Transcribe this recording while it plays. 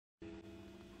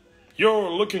You're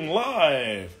looking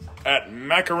live at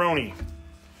macaroni.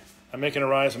 I'm making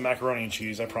Araya some macaroni and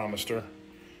cheese, I promised her.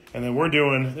 And then we're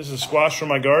doing, this is squash from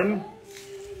my garden,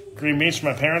 green beans from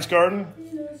my parents' garden.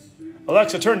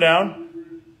 Alexa, turn down.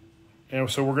 And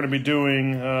so we're going to be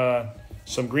doing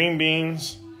some green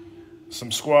beans,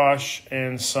 some squash,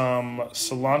 and some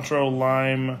cilantro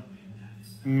lime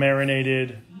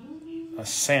marinated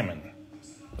salmon.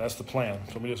 That's the plan.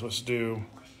 So let's do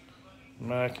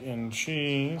mac and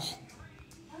cheese,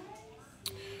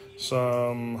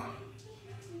 some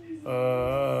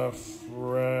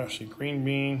fresh green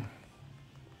bean,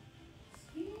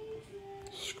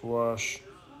 squash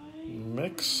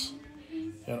mix,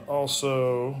 and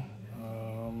also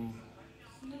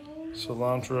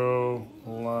cilantro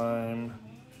lime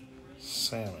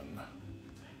salmon.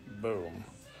 Boom.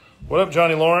 What up,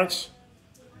 Johnny Lawrence?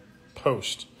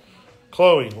 Post.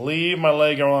 Chloe, leave my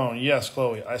leg alone. Yes,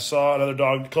 Chloe. I saw another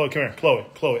dog. Chloe, come here.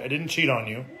 Chloe, I didn't cheat on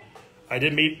you. I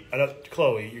did meet another.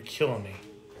 Chloe, you're killing me.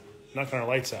 Knocking our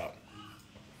lights out.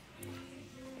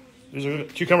 These are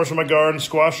cucumbers from my garden,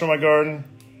 squash from my garden.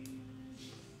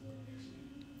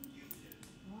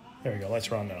 There we go. Lights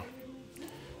are on now.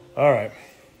 All right.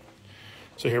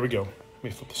 So here we go. Let me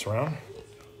flip this around.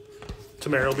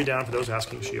 Tamara will be down for those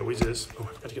asking. She always is. Oh,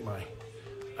 I've got to get my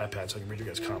iPad so I can read your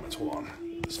guys' comments. Hold on.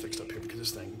 This fixed up here because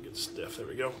this thing gets stiff. There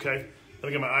we go. Okay. Let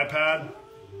me get my iPad.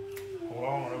 Hold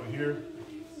on, we're over here.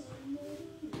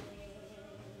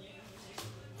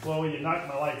 Chloe, you knocked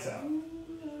my lights out. You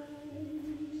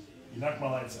knocked my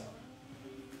lights out.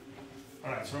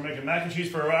 All right, so we're making mac and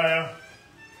cheese for Araya.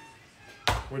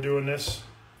 We're doing this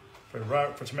for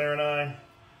Tamara and I.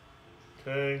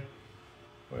 Okay.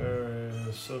 Where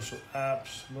is social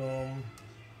apps? Boom.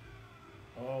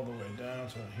 All the way down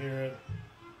so I hear it.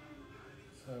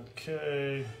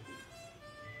 Okay.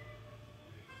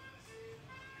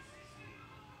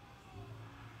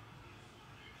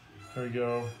 There we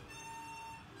go.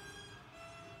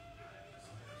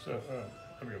 So, there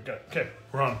we go. Got it. Okay,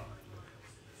 we're on.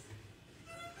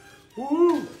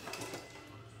 Woo!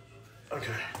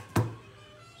 Okay.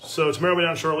 So, Tamara will be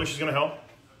down shortly. She's going to help.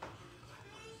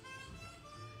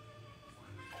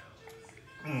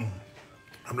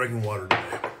 I'm drinking water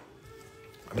today.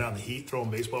 I've been out in the heat throwing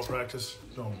baseball practice,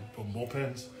 throwing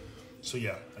bullpens. So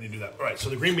yeah, I need to do that. All right, so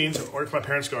the green beans are ordered from my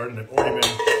parents' garden. They've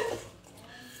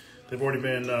already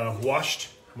been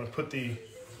washed. I'm gonna put the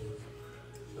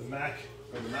mac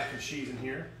and cheese in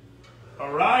here.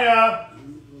 Araya,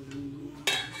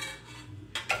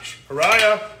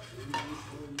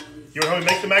 you want to help me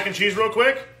make the mac and cheese real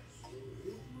quick?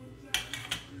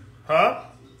 Huh?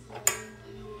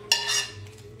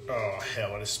 Oh,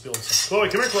 hell, I just spilled some. Chloe,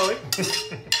 come here, Chloe.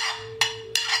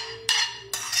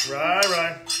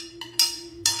 Right.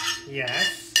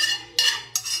 Yes.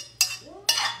 You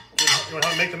want to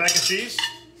help me make the mac and cheese?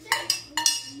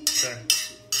 Okay.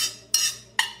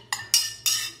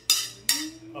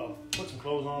 Oh, put some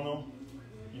clothes on, though.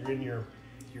 You're in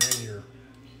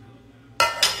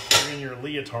your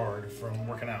leotard from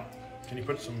working out. Can you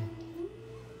put some...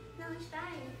 No, it's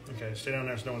fine. Okay, stay down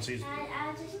there so no one sees.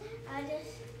 I'll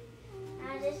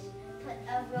just put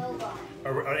a robe on.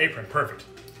 An apron, perfect.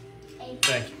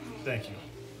 Apron. Thank you.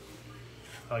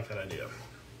 I like that idea.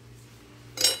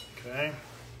 Okay.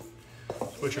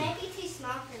 It might be too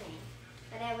small for me,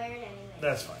 but I wear it anyway.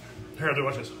 That's fine. Here, I'll do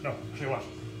watch this. No, show you watch.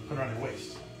 Put it around your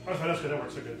waist. That's fine, that's good. That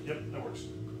works. So good. Yep, that works.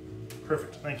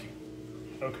 Perfect. Thank you.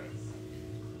 Okay.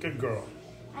 Good girl.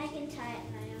 I can tie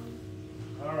it my own.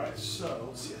 All right. So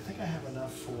let's see. I think I have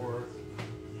enough for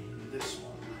this one.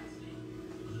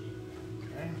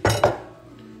 Okay.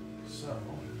 So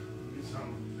get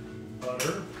some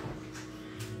butter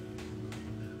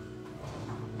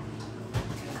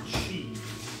and cheese.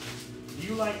 Do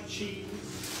you like cheese?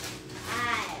 I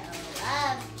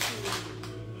love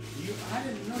cheese. I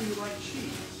didn't know you liked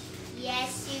cheese.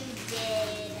 Yes, you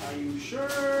did. Are you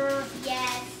sure?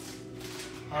 Yes.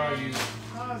 Are you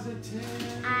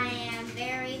positive? I am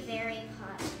very, very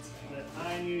positive. That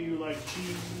I knew you liked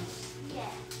cheese.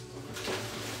 Yeah.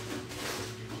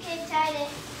 Okay, tied it.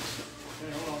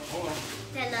 Okay, hold on.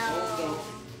 Hello.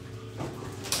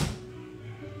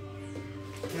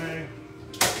 Okay.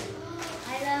 I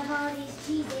love all these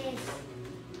cheeses.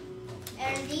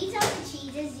 Are these all the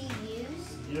cheeses you use?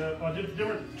 Yeah, well,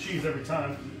 different cheese every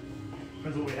time.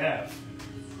 Depends what we have.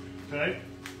 Okay?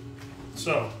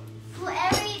 So. For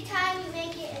every time you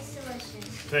make it, it's delicious.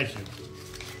 Thank you.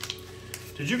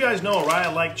 Did you guys know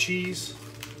Araya liked cheese?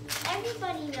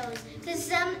 Everybody knows. Because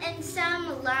some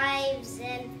lives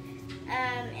and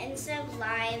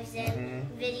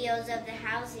videos of the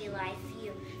Housley life,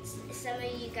 some of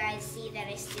you guys see that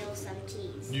I steal some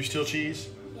cheese. You steal cheese?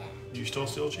 Yeah. You still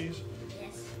steal cheese?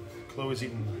 Yes. Chloe's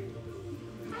eating.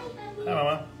 Hi, Hi, Bubby.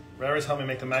 Mama. Rara's helping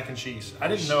me make the mac and cheese. I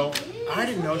didn't know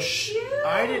she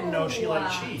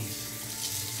liked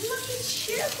cheese. Look at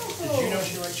you. Did you know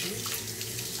she liked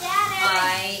cheese? Dad,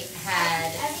 I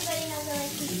had everybody knows I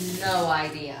like cheese. no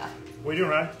idea. What are you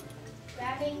doing, Ryan?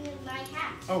 Grabbing my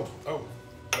cat. Oh.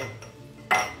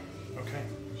 Okay.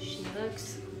 She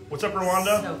looks What's up,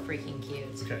 Rwanda? so freaking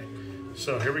cute. Okay.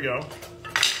 So here we go.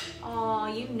 Oh,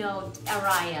 you know,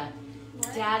 Araya.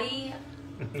 What? Daddy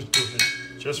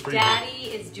Just for you. Daddy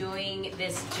is doing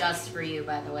this just for you,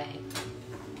 by the way.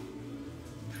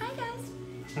 Hi,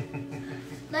 guys.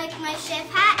 Like my chef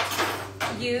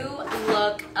hat? You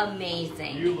look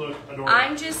amazing. You look adorable.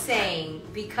 I'm just saying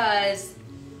because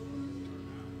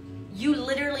you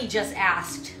literally just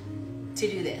asked to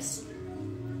do this.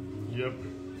 Yep.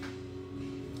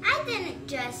 I didn't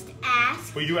just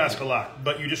ask. Well, you do ask a lot,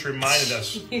 but you just reminded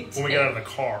us You when we did. got out of the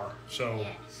car. So,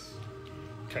 Yes.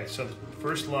 okay, so the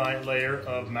first layer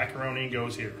of macaroni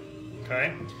goes here.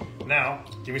 Okay? Now,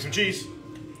 give me some cheese.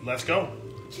 Let's go.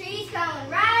 Trees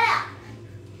coming right up.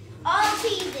 All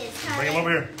cheeses coming. Bring them over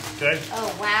here. Okay?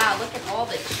 Oh wow, look at all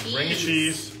the cheese. Bring the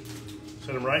cheese.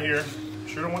 Set them right here.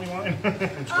 Sure don't want any wine? I'm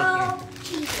just All joking.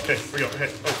 cheeses. Okay, here we go.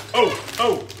 Okay.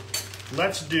 Oh.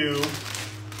 Let's do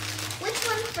Which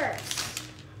one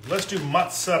first?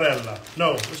 mozzarella.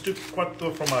 No, let's do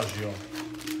quattro formaggio.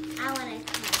 I want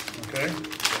to. Okay?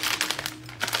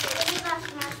 Let me wash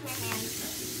my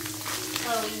hands.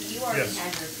 Chloe, you already Yes.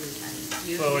 had your food,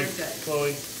 honey. Chloe. You're good.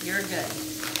 Chloe. You're good.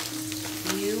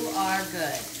 You are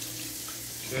good.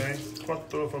 Okay.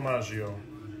 Quattro formaggio.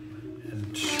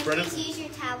 And Can spread I please it. use your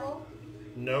towel?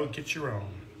 No, get your own.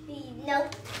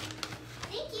 Nope.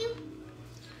 Thank you.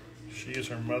 She is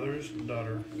her mother's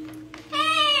daughter.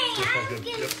 Hey, This I one's was good.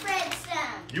 gonna Yep. spread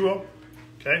some. You will.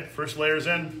 Okay, first layer's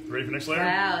in. Ready for next layer?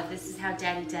 Wow, this is how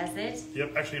Daddy does it.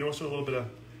 Yep, actually you also a little bit of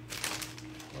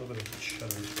cheddar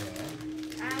as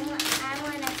well. I want to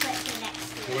put the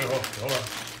next Wait, one.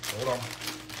 hold on.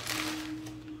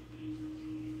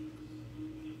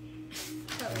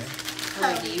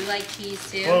 Chloe, do you like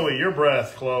cheese too? Chloe, your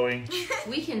breath, Chloe.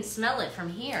 We can smell it from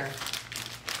here.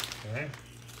 Okay.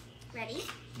 Ready?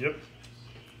 Yep.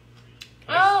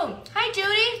 Oh, hi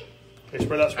Judy. Okay,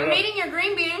 spread out, spread I'm out. eating your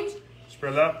green beans.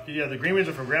 Spread it out. Yeah, the green beans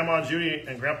are from Grandma Judy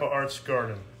and Grandpa Art's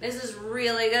garden. This is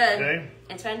really good. Okay.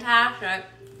 It's fantastic.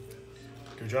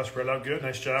 Good job, spread it out good.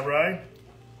 Nice job, Ryan.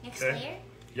 Next Okay. layer?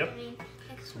 Yep. I mean,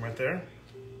 next Some right there.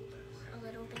 a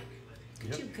little bit.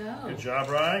 Where'd you go? Good job,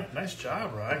 Ryan. Nice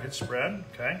job, Ryan. Good spread.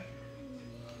 Okay.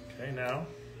 Okay, now,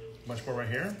 much more right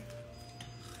here.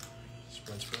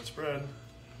 Spread.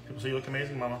 People say you look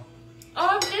amazing, Mama.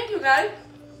 Oh, thank you guys.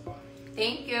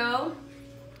 Thank you.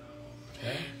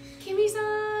 Okay.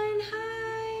 Kimmy-san,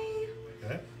 hi.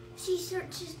 Okay.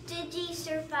 Did you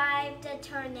survive the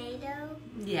tornado?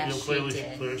 Yes, Yeah, clearly she she-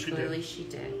 did. clearly she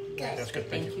did. Yes. That's good.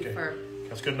 Thank Thank you you. for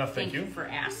That's good enough. Thank you. for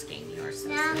asking. You're so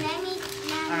Now sweet. let me.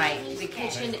 All right, the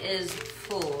kitchen is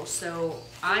full, so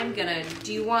I'm gonna.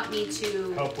 Do you want me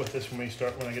to? Help with this when I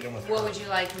get done with What her. would you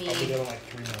like me? I'll be done in like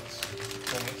 3 minutes.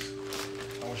 4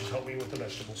 minutes. I want you to help me with the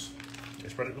vegetables. Okay,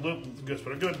 spread it good.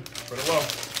 Spread it good. Spread it well.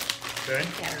 Okay.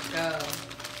 Let her go.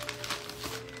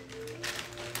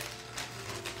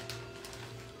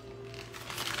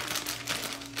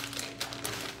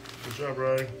 Good job,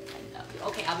 Ryan.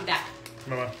 Okay, I'll be back.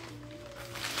 Come on.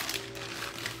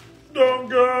 Don't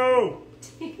go.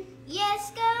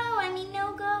 Yes, go. I mean,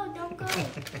 no, go. Don't go.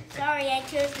 Sorry, I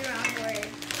chose the wrong word.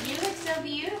 You look so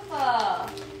beautiful.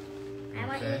 I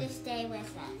want Okay. you to stay with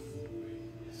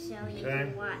us, so you Okay.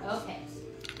 can watch. Okay.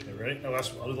 Okay, ready? No, I'll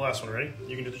do the last one. Ready?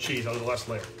 You can do the cheese. I'll do the last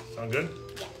layer. Sound good?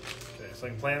 Yeah. Okay,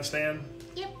 second plan stand.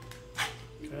 Yep.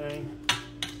 Okay.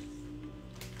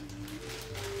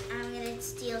 I'm gonna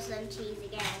steal some cheese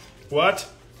again. What?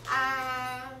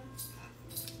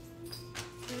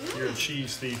 You're a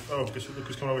cheese thief. Oh, because look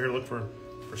who's coming over here to look for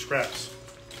scraps.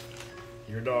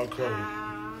 Your dog, Chloe.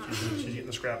 She's eating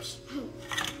the scraps.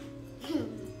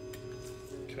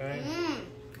 Okay.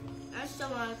 I still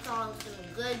want to call some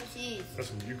good cheese. That's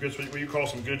some what you call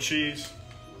some good cheese.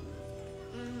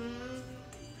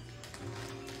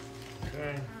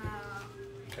 Okay.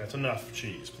 Okay, that's enough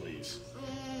cheese, please.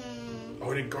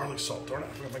 Oh, I did garlic salt. Darn it,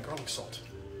 I forgot my garlic salt.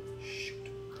 Shoot.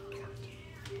 Darn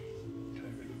it. Okay,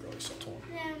 I got garlic salt on.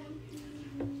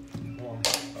 Hold on.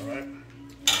 All right.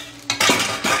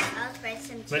 I'll spread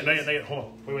some cheese. Not yet.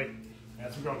 Hold on. Wait.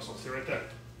 Add some garlic salt. Stay right there.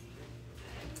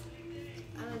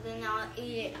 And then I'll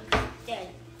eat it instead.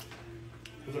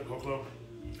 Who's that, Coco?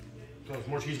 There's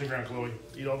more cheese in the ground, Chloe.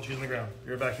 Eat all the cheese in the ground.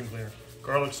 You're a vacuum cleaner.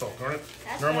 Garlic salt. Darn it.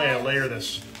 That's Normally I right. layer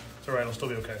this. It's all right. It'll still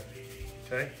be okay.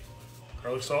 Okay.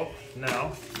 Garlic salt.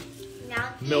 Now, Now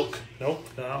milk. Nope.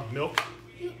 Now, milk.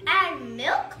 You add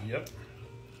milk? Yep.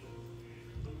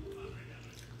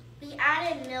 We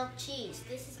added milk cheese.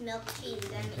 This is milk cheese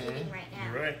I'm eating right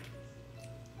now. All right.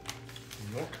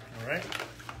 Milk. All right.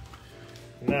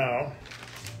 Now,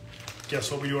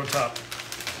 guess what we do on top?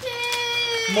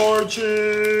 Cheese! More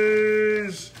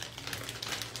cheese.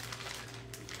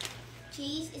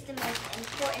 Cheese is the most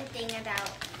important thing about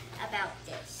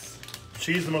this.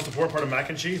 Cheese is the most important part of mac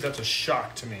and cheese? That's a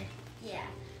shock to me. Yeah.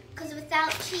 Because without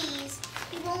cheese,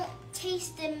 you won't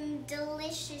taste the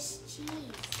delicious cheese.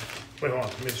 Wait, hold on.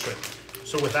 Let me get this straight.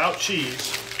 So without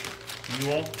cheese, you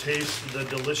won't taste the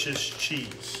delicious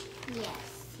cheese.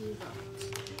 Yes, you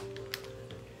won't.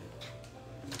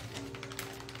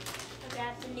 I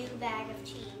grabbed a new bag of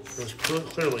cheese. There's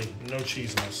clearly no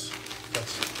cheese in this.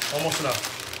 That's almost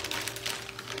enough.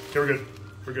 Okay, we're good.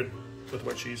 We're good with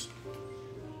white cheese.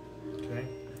 Okay,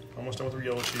 almost done with the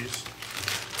yellow cheese.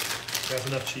 That's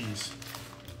enough cheese.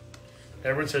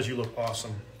 Everyone says you look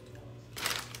awesome.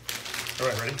 All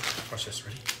right, ready? Watch this.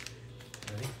 Ready?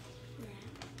 Ready? Yeah.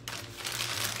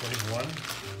 Ready? One.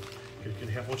 Get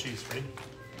a handful of cheese. Ready?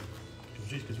 Get some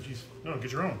cheese. Get some cheese. No,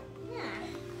 get your own. Yeah.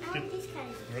 I like these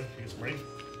kinds of. You ready? Get some ready?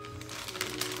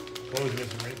 Always get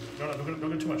some ready. No,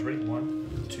 don't get too much. Ready?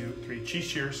 1, 2, 3. Cheese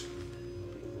cheers.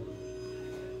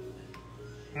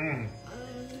 Mmm.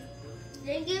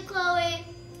 Thank you, Chloe.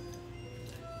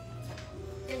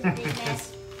 There's a big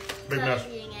mess. Big Chloe's mess.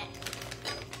 eating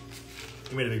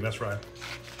it. You made a big mess, Ryan.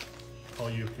 All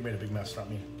you. You made a big mess, not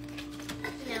me.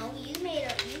 No, you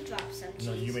dropped some cheese.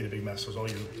 No, you made a big mess. It was all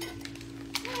you.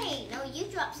 Hey, no, you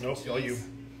dropped some Nope, cheese. all you.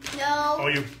 No. All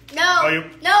you. No. All you.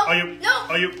 No. All you. No.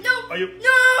 All you. No. All you.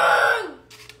 No.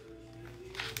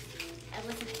 That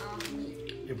wasn't on me.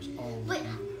 It was all Wait,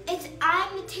 you.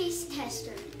 I'm the taste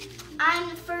tester. I'm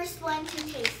the first one to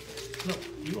taste it. No,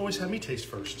 you always have me taste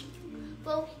first.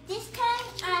 Well, this time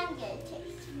I'm gonna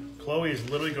taste. Chloe is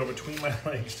literally going between my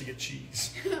legs to get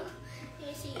cheese Here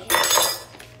she is.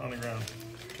 on the ground.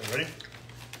 Okay, ready?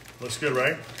 Looks good,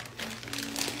 right?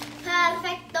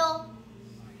 Perfecto.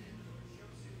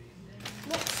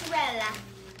 Mozzarella.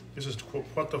 This is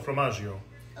quattro formaggio.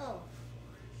 Oh,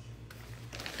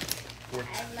 Quart-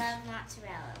 I love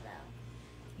mozzarella though.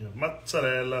 yeah,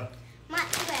 mozzarella.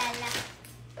 Mozzarella.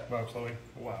 Wow, Chloe.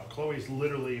 Wow, Chloe's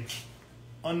literally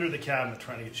under the cabinet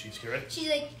trying to get cheese. Okay, right? She's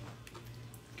like,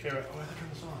 Okay, right. Oh, I have to turn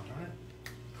this on, darn it.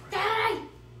 Dad,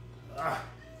 Ah.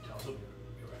 Tell us. You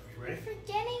ready?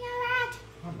 forgetting a lot.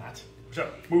 I'm not. Watch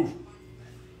out. Move.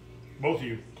 Both of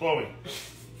you. Chloe.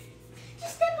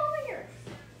 Just step over here.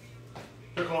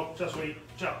 Here, Chloe. Just wait.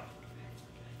 Watch out.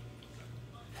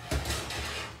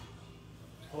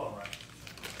 Hold on, Ryan.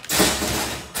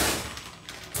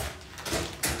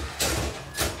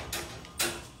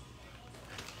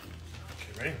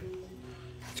 Okay, ready?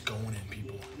 It's going in,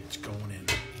 people. It's going in.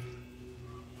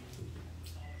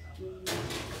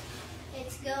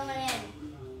 It's going in.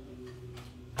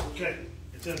 Okay,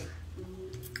 it's in.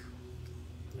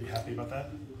 Are you happy about that?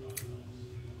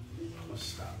 Oh,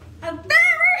 stop. I'm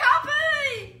very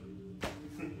happy.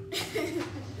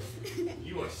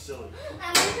 You are silly.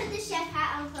 I'm gonna put the chef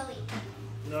hat on Chloe.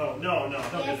 No. Don't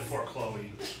get Yes. it for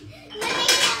Chloe.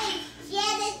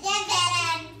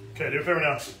 Okay, do a favor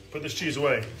now. Put this cheese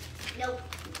away. Nope.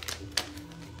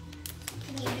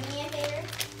 Can you do me a favor?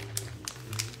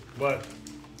 What?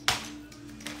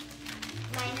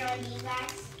 Mind your own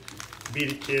beeswax?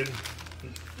 Beat it, kid.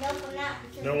 Nope, I'm not.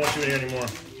 Because No one wants you in here anymore.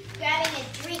 grabbing a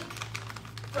drink.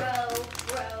 Bro.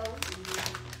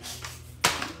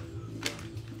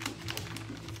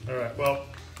 All right, well,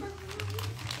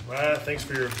 thanks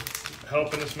for your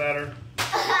help in this matter.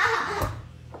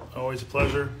 Always a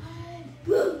pleasure.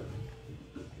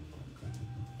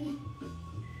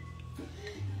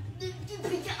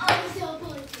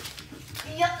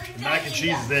 Mac and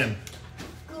cheese is in.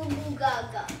 Goo goo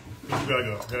gaga. You gotta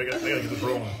go. I gotta get this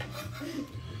rolling.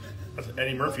 That's an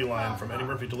Eddie Murphy line from Eddie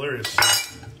Murphy Delirious.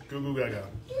 Goo goo gaga.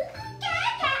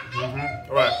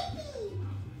 All right.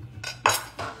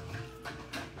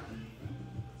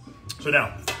 So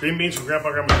now, green beans from Grandpa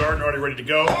and Grandma's garden already ready to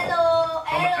go. Hello.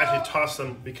 I'm gonna actually toss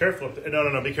them. Be careful up there.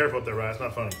 No. Be careful up there, Ryan. It's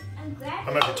not funny. I'm I'm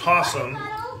gonna have to toss them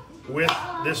with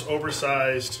this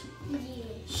oversized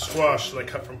squash that I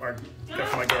got from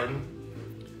my garden.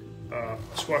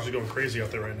 Squash is going crazy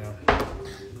out there right now.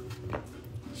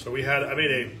 So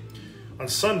on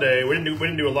Sunday, we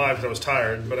didn't do a live because I was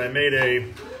tired, but I made a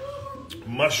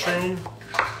mushroom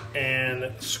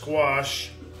and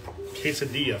squash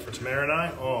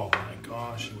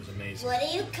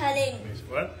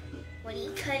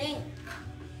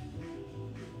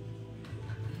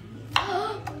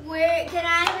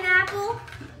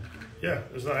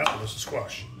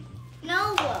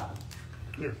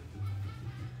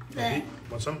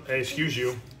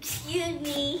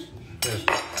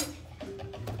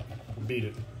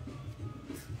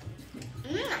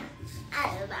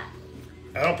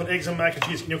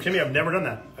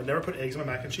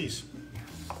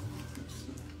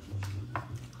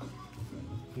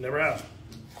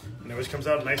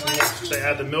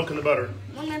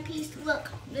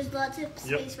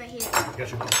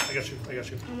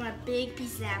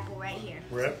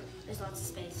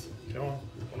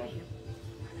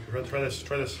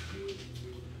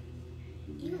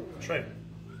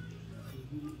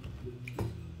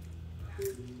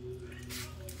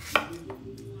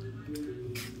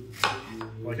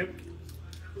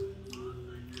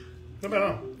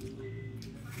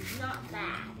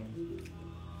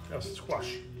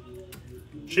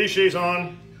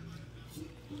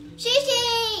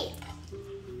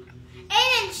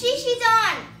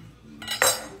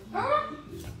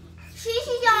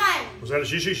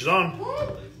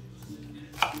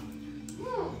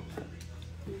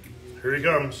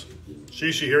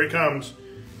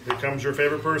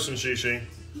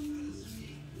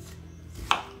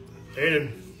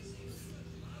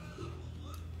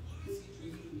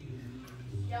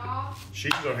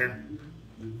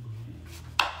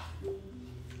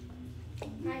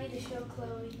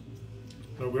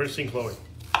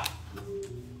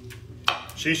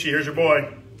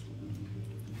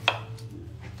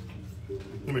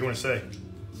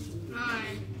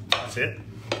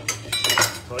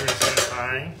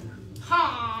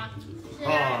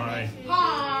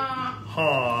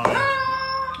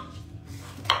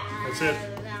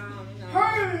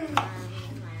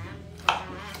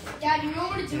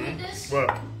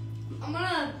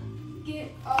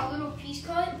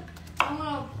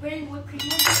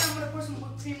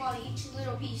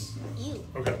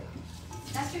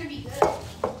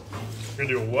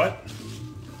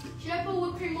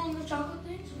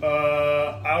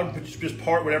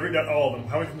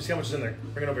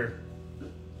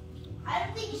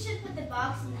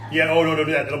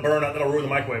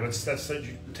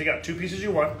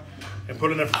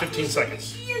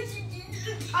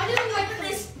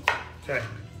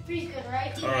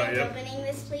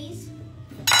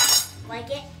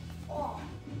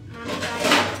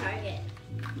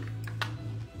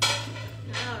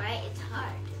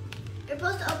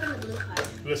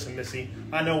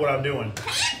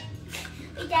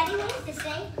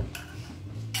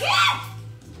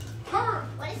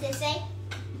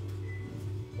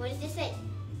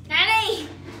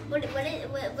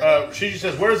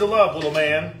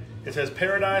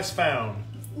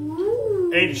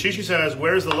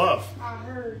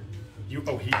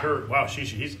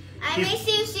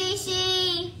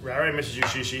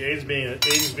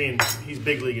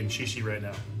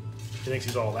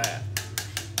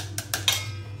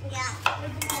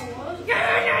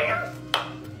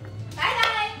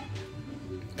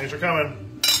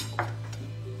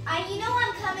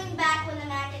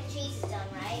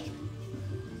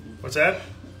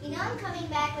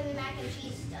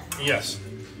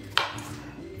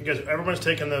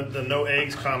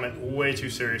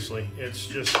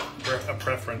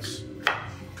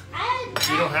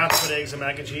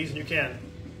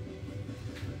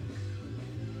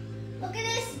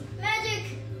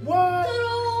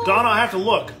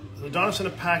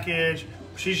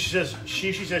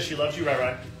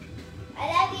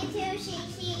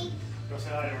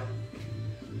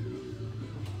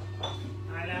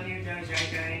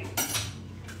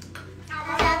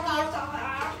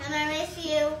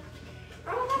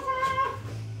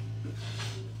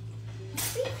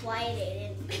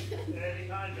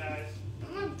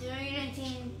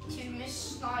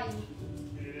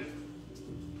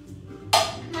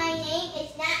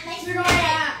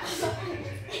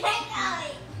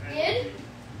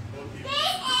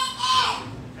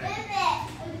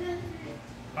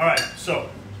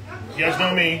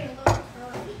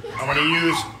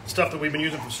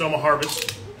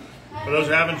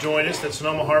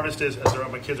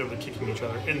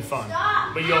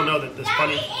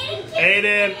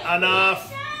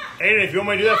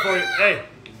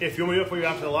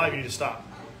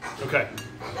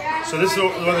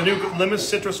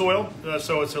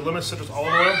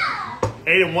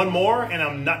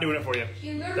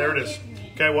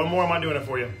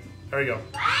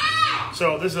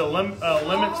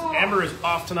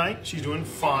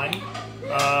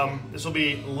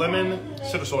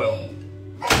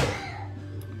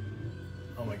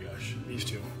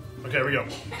Okay, here we go.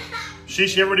 She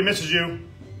everybody misses you.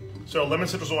 So lemon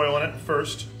citrus oil in it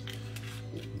first.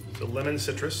 So lemon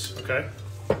citrus, okay.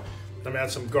 I'm gonna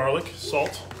add some garlic,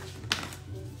 salt.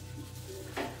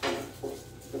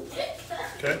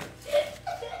 Okay.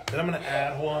 Then I'm gonna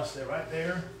add, hold on, stay right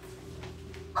there.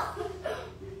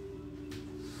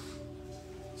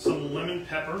 Some lemon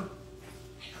pepper.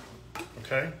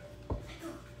 Okay.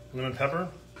 Lemon pepper.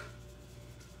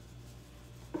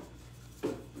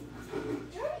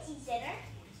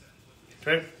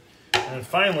 Okay. And then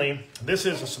finally, this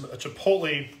is a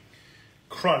Chipotle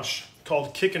crunch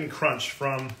called Kick and Crunch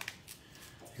from,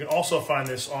 you can also find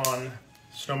this on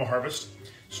Sonoma Harvest.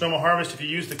 Sonoma Harvest, if you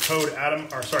use the code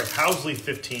Housley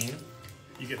 15,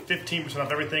 you get 15%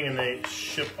 off everything, and they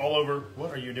ship all over,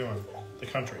 what are you doing? The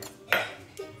country.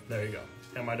 There you go.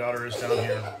 And my daughter is down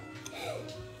here.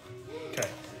 Okay.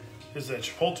 This is a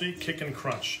Chipotle Kick and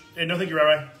Crunch. Hey, no thank you,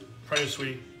 Rabbi. Probably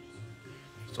sweetie.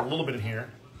 Just a little bit in here.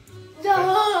 Okay.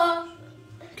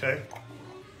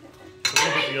 A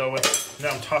little bit to go with.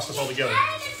 Now I'm tossing this all together.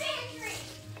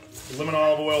 The lemon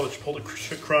olive oil, the Chipotle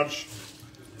crunch,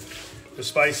 the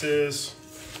spices.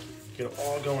 Get it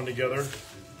all going together.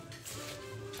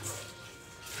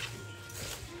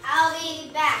 I'll be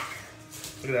back.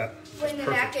 Look at that. When the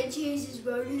mac and cheese is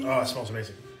ready. Oh, it smells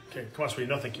amazing. Okay, come on, sweetie.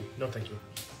 No, thank you. No, thank you.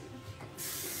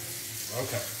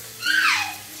 Okay.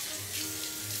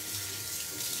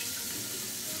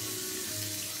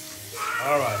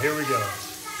 All right, here we go.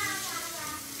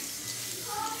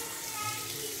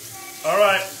 All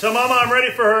right, tell Mama I'm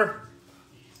ready for her.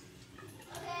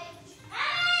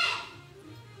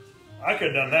 I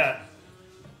could have done that.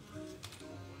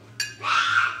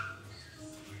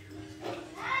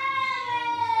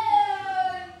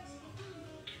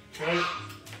 Okay.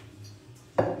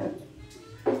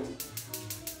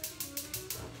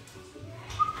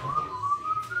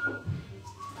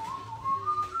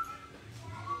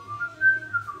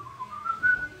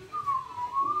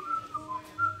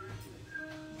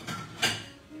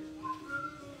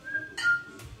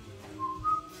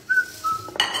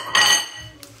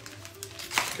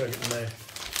 Gotta get my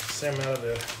salmon out of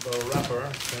the wrapper.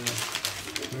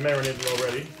 It's been marinated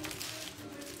already.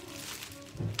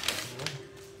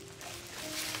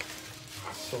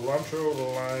 Cilantro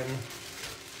lime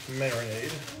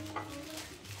marinade.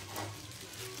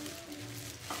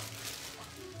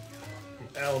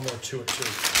 Add a little more to it too.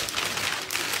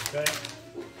 Okay.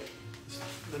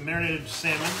 The marinated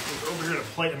salmon is over here at a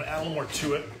plate. I'm gonna add a little more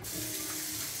to it.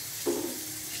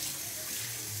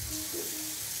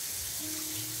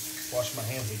 Wash my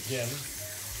hands again.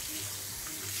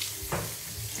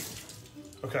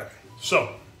 Okay,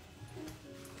 so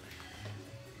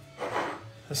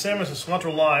the salmon is a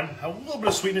cilantro lime, have a little bit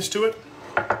of sweetness to it.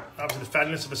 Obviously, the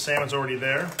fattiness of the salmon's already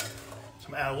there, so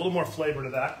I'm gonna add a little more flavor to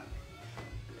that.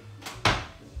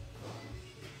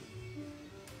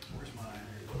 Where's my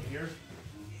here?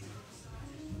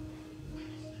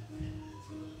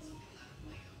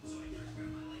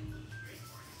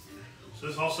 So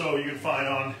this also you can find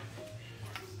on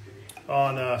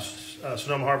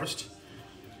Sonoma Harvest.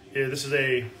 Yeah, this is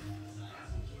a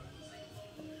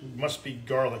must be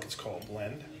garlic. It's called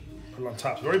blend. Put it on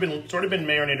top. It's already been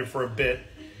marinated for a bit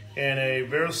in a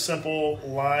very simple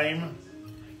lime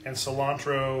and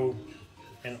cilantro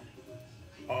and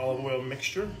olive oil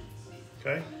mixture.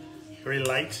 Okay, very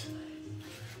light.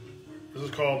 This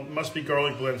is called must be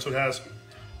garlic blend. So it has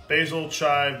basil,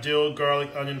 chive, dill,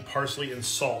 garlic, onion, parsley, and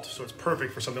salt. So it's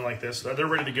perfect for something like this. They're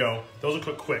ready to go. Those will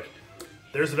cook quick.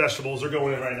 There's the vegetables. They're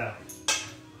going in right now.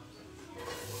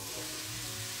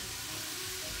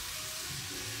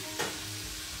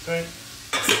 Okay.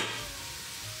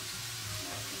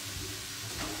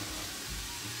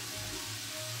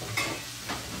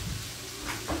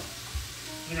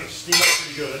 They're going to steam up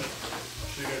pretty good. I'll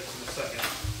show you guys in a second.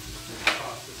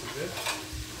 Toss this a bit.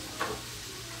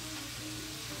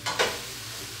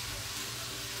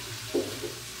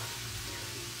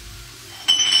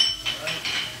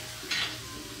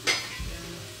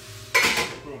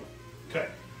 Okay,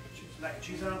 mac and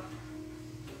cheese out.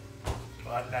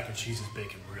 Well, that mac and cheese is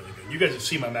baking really good. You guys have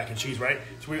seen my mac and cheese, right?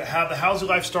 So we have the Housley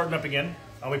Life starting up again.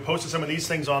 We posted some of these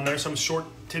things on there, some short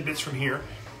tidbits from here.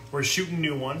 We're shooting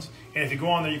new ones. And if you go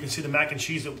on there, you can see the mac and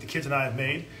cheese that the kids and I have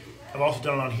made. I've also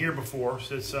done it on here before,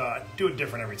 so it's I do it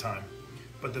different every time.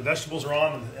 But the vegetables are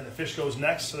on, and the fish goes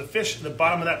next. So the fish at the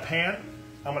bottom of that pan,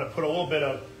 I'm going to put a little bit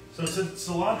of, so since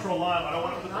cilantro lime, I don't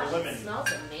want to put the lemon. It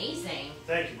smells amazing.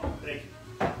 Thank you, Mom. Thank you.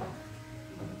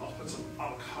 I'll put some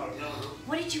avocado down.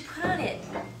 What did you put on it?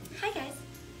 Hi, guys.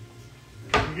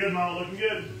 Looking good, Mom. Looking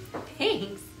good.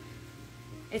 Thanks.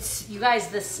 It's, you guys,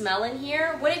 the smell in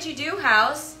here. What did you do,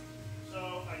 House?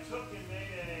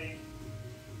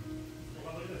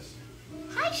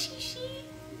 Shishi.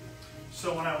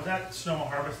 So when I was at Sonoma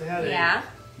Harvest, they had Yeah.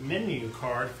 a menu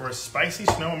card for a spicy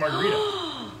Sonoma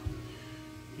margarita.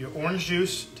 Your orange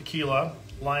juice, tequila,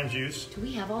 lime juice. Do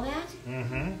we have all that?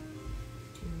 Mm-hmm.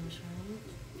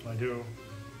 I do. You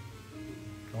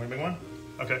want to make one?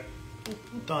 Okay.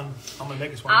 Done. I'm gonna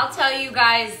make this one. I'll tell you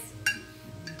guys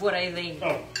what I think.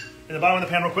 Oh, in the bottom of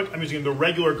the pan real quick, I'm using the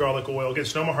regular garlic oil. Again,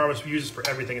 Sonoma Harvest uses for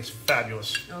everything. It's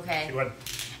fabulous. Okay. Go ahead.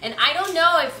 And I don't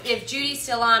know if Judy's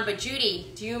still on, but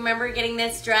Judy, do you remember getting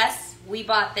this dress? We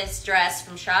bought this dress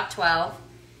from Shop 12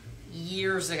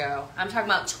 years ago. I'm talking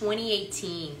about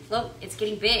 2018. Look, it's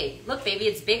getting big. Look, baby,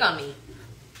 it's big on me.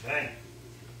 Dang.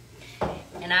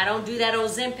 And I don't do that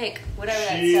Ozempic, whatever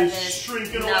that She's stuff is.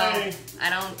 shrinking no, away. I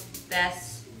don't.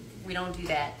 We don't do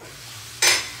that.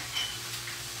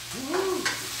 Woo.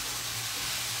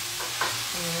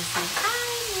 Here's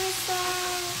the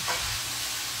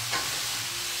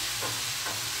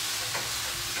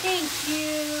Thank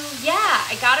you. Yeah,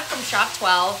 I got it from Shop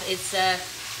 12. It's a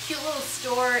cute little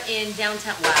store in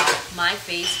downtown. Wow, my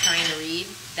face trying to read.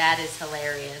 That is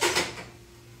hilarious.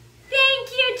 Thank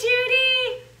you,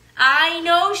 Judy. I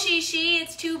know, Shishi.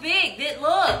 It's too big.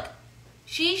 Look.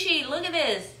 Shishi, look at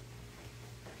this.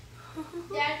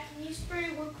 Dad, can you spray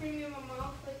whipped cream in my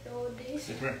mouth like the old days?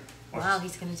 Wow,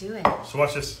 he's going to do it. So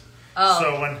watch this. Oh.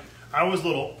 So when I was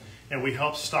little and we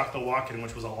helped stock the walk-in,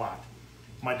 which was a lot,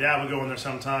 my dad would go in there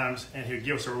sometimes and he would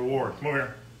give us a reward. Come over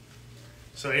here.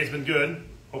 So it's been good.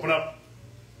 Open up.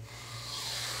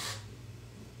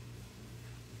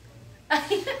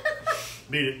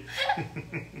 Beat it.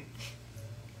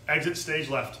 Exit stage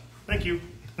left. Thank you.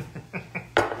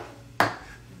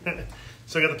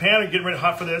 So I got the pan, getting ready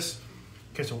hot for this.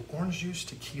 Okay, so orange juice,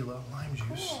 tequila, lime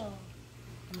juice. Cool.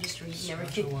 I'm just reading Special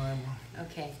everything. lime.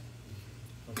 Okay.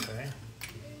 Okay.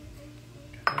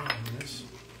 And this.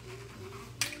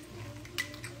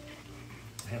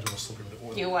 My hands are a little slippery with the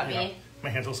oil. You want me? My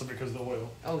hands are a little slippery because of the oil.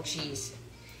 Oh, jeez.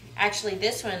 Actually,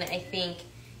 this one, I think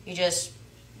you just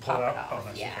pop Pull it it out? off. Oh,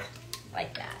 nice, Yeah, okay.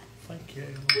 like that. Thank you.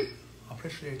 I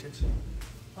appreciate it.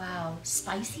 Wow,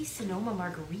 spicy Sonoma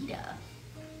margarita.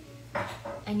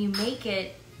 And you make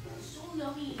it. So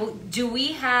yummy. But do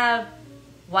we have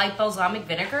white balsamic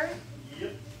vinegar?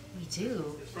 Yep. We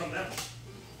do. It's from them.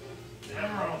 They have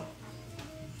Wow.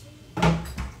 their own.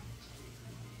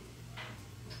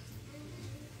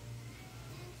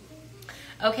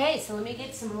 Okay, so let me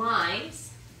get some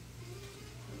limes.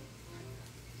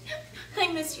 I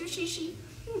miss you, Shishi.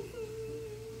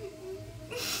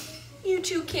 You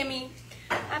too, Kimmy.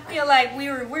 I feel like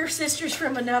we're sisters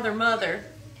from another mother.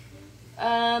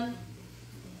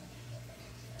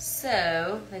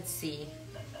 So let's see.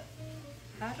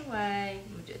 How do I'm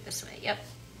gonna do it this way. Yep.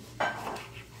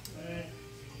 Okay.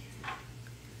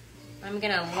 I'm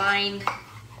gonna line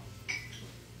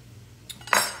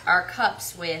our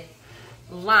cups with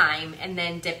lime and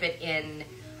then dip it in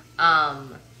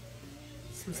some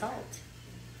salt.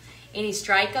 Any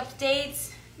strike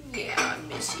updates? Yeah, I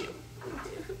miss you.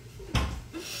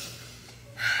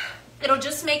 It'll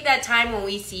just make that time when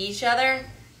we see each other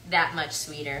that much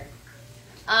sweeter.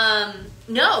 No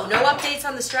updates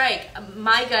on the strike.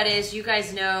 My gut is, you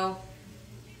guys know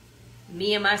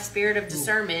me and my spirit of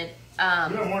discernment. We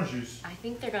have orange juice. I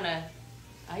think they're gonna.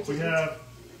 We have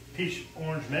peach,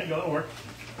 orange, mango. That'll work.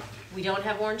 We don't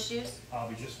have orange juice. I'll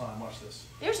be just fine. Watch this.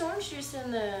 There's orange juice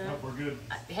in the. Nope, we're good.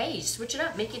 Hey, switch it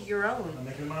up. Make it your own. I'm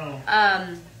making my own.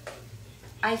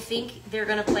 I think they're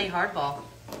gonna play hardball.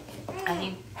 I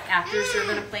think actors are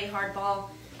gonna play hardball,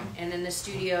 and then the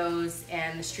studios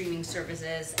and the streaming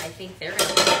services. I think they're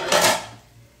gonna play hardball.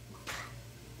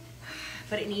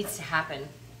 But it needs to happen.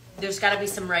 There's got to be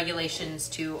some regulations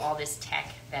to all this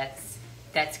tech that's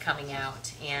coming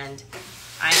out, and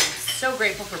I'm so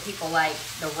grateful for people like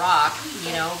The Rock,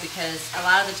 you know, because a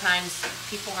lot of the times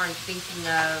people aren't thinking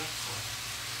of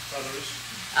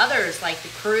others like the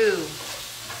crew,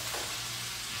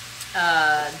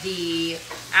 the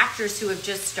actors who have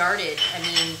just started. I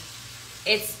mean,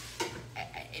 it's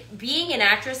being an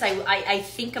actress. I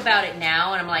think about it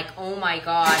now, and I'm like, oh my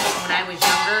gosh. When I was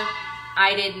younger,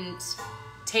 I didn't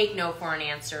take no for an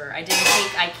answer. I didn't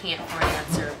take I can't for an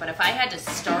answer. But if I had to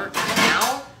start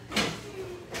now,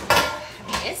 I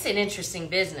mean, it's an interesting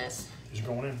business. He's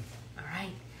going in. All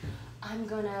right. I'm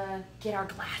gonna get our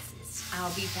glasses.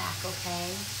 I'll be back, okay?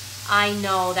 I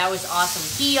know, that was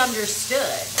awesome. He understood.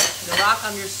 The Rock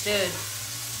understood,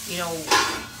 you know,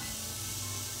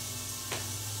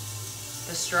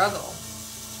 the struggle.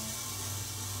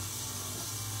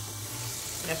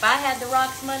 And if I had The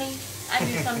Rock's money, I'd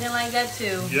do something like that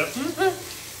too. Yep.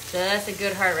 So that's a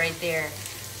good heart right there.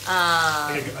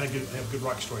 I have a good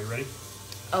rock story. Ready?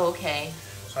 Oh, okay.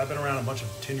 So I've been around a bunch of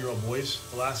 10-year-old boys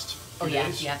the last few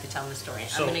days. You have to tell them the story.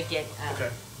 So, I'm gonna get. okay.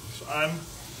 So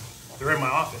they're in my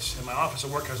office. And my office at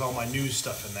work has all my news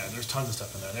stuff in there. There's tons of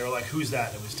stuff in there. They were like, "Who's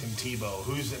that?" It was Tim Tebow.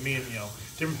 Who's that? Me and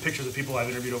different pictures of people I've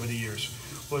interviewed over the years.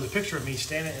 Well, there's a picture of me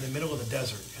standing in the middle of the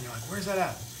desert, and they're like, "Where's that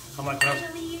at?" I'm like, I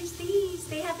usually use these.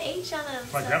 They have H on them.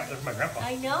 They're from my grandpa.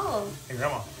 I know. And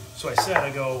grandma. So I said, I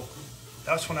go,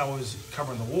 that's when I was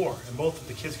covering the war. And both of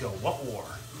the kids go, "What war?"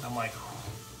 I'm like,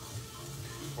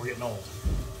 we're getting old.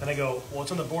 Then I go, well,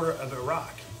 it's on the border of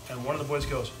Iraq. And one of the boys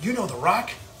goes, "You know the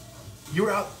Rock? You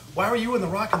were out, why were you in the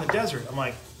Rock in the desert?" I'm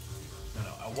like,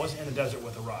 no, I wasn't in the desert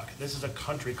with Iraq. This is a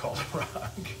country called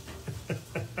Iraq.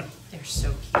 They're so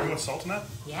You cute. want salt in that?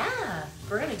 Yeah,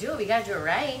 if we're gonna do it. We gotta do it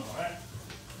right. All right.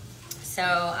 So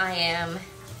I am,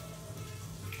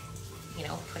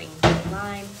 putting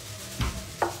lime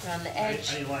around the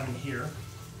edge. I need lime in here.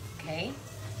 Okay.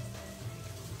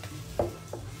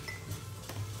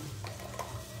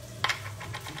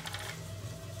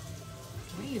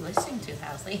 What are you listening to,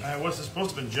 Housley? I was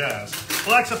supposed to have been jazz.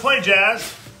 Alexa, play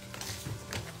jazz.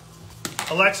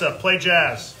 Alexa, play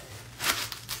jazz.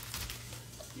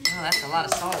 Oh, that's a lot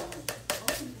of salt.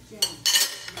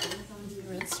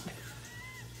 It's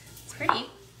pretty. Okay,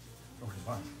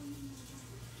 fine.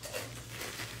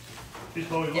 Please,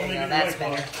 Chloe, don't There make you it go. That's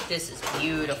Chloe. better. This is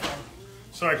beautiful.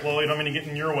 Sorry, Chloe, don't mean to get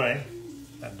in your way.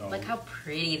 That dog. Look how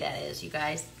pretty that is, you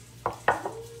guys.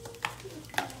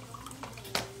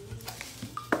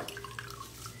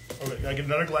 Okay, I get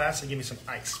another glass and give me some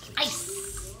ice, please.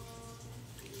 Ice.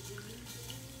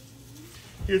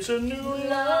 It's a new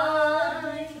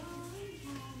life.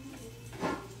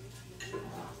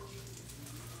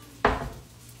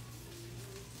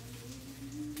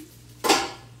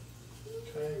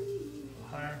 Okay,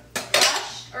 higher.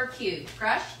 Crush or cube?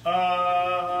 Crush?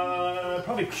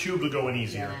 Probably cube would go in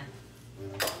easier.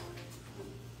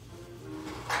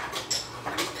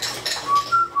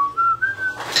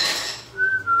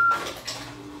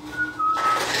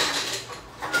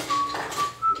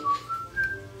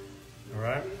 All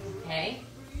right. Okay.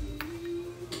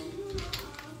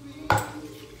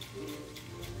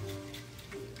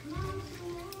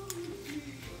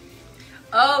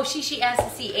 Oh, Shishi asked to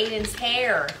see Aiden's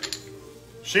hair.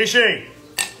 Shishi.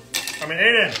 I mean,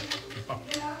 Aiden. Oh,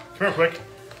 come here quick.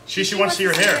 Shishi wants to see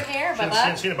your hair. She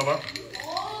hasn't seen it, Bubba.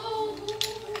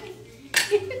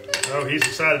 Oh, he's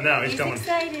excited now. He's coming.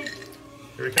 Excited.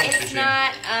 Here he comes, It's Shishi.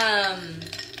 not,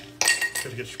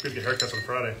 Good to get haircuts on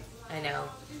Friday. I know.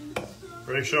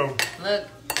 Ready, show. Look.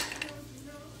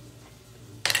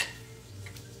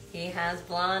 He has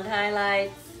blonde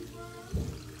highlights.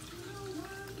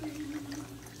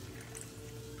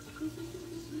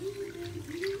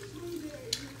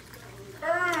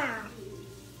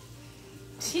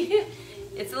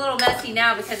 It's a little messy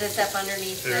now because it's up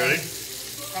underneath You ready?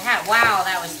 the hat. Wow,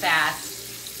 that was fast.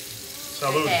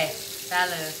 Salud. Okay,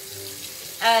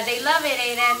 salud. They love it,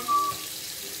 Aiden.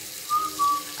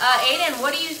 Aiden,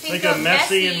 what do you think of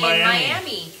Messi in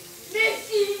Miami?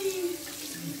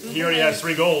 He already has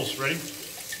 3 goals. Ready?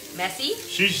 Messi?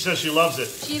 She says she loves it.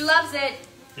 She loves it.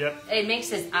 Yep. It makes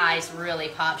his eyes really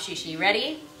pop, Shishi.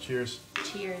 Ready? Cheers.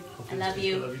 Cheers. Hope I you love taste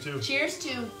you. good. Love you too. Cheers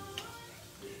to...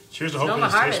 Cheers to Sonoma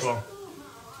hoping this tastes well.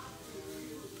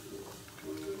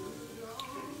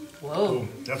 Whoa, Ooh,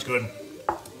 that's good.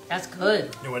 that's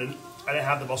good. You know, I didn't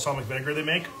have the balsamic vinegar they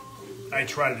make. I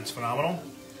tried it. It's phenomenal.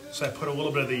 So I put a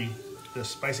little bit of the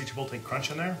spicy chipotle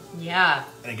crunch in there, Yeah.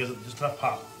 and it gives it just enough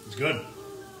pop. It's good.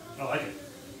 I like it.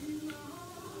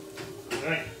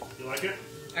 Hey, you like it?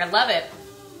 I love it.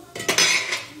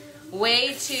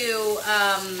 Way to,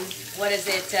 what is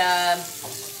it?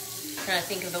 Trying to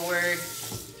think of the word.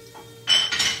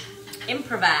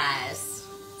 Improvise.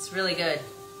 It's really good.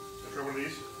 Try one of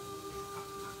these.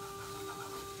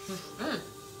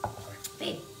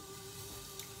 Babe.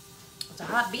 It's a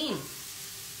hot bean.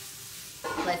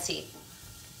 Let's see.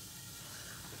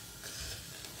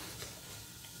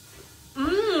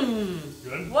 Mmm.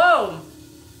 Good? Whoa.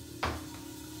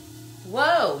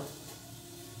 Whoa.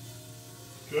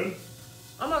 Good?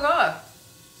 Oh my god.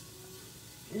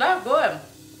 That's good.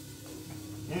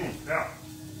 Yeah.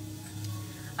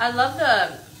 I love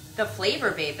the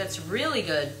flavor, babe. That's really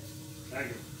good. Thank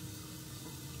you.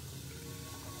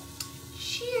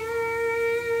 Cheers.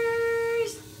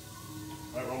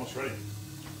 All right, we're almost ready.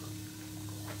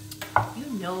 You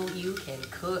know you can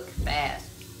cook fast.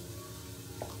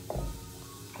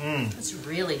 It's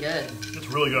really good. It's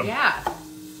really good. Yeah.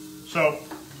 So,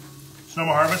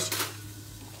 Sonoma Harvest.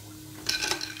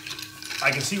 I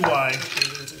can see why.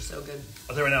 These are so good.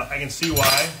 I'll tell you right now. I can see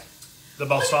why the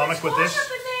balsamic with this. Squash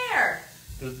up in there.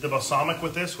 The balsamic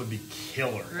with this would be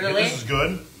killer. Really? This is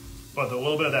good, but the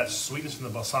little bit of that sweetness from the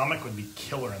balsamic would be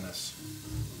killer in this.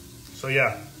 So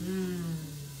yeah.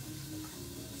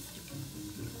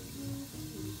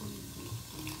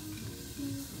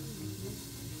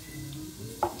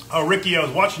 Oh, Ricky, I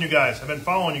was watching you guys. I've been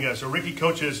following you guys. So Ricky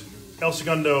coaches El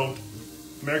Segundo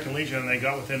American Legion, and they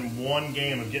got within one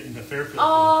game of getting to Fairfield.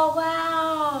 Oh,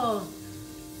 wow.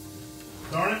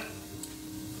 Darn it.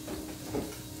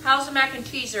 How's the mac and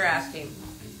cheese, they're asking?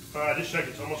 Just check it.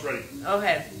 It's almost ready.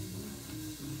 Okay.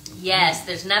 Yes,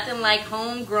 there's nothing like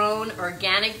homegrown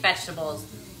organic vegetables.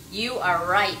 You are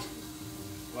right.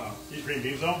 Wow. These green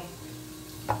beans, though?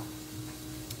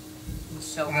 It's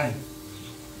so good.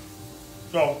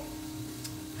 So,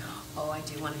 Oh, I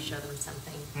do want to show them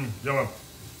something.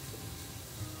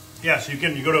 yeah, so you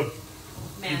go to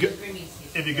Man, You go- green beans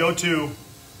taste if you good.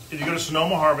 go to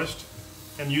Sonoma Harvest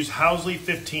and use Housley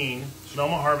 15,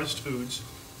 Sonoma Harvest Foods,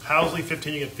 Housley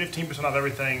 15, you get 15% off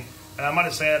everything. And I might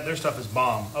have said their stuff is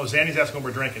bomb. Oh, Zandy's asking what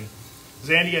we're drinking.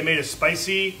 Zandy, I made a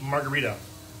spicy margarita.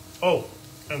 Oh,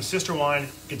 and Sister Wine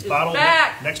gets bottled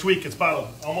back. next week. It's bottled.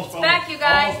 Almost back, you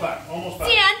guys. Almost back.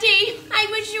 Sandy, I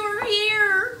wish you were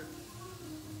here.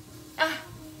 Ah,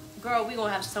 girl, we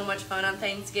gonna have so much fun on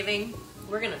Thanksgiving.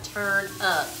 We're gonna turn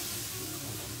up.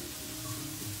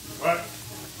 Right.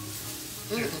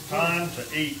 It's time to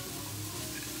eat.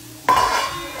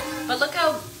 But look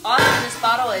how awesome this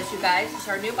bottle is, you guys. It's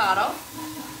our new bottle.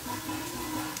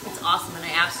 It's awesome, and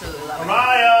I absolutely love it.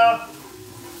 Mariah!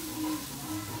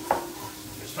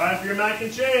 It's time for your mac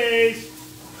and cheese.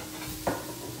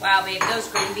 Wow, babe, those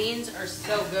green beans are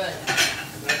so good.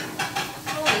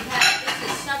 Holy heck,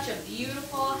 this is such a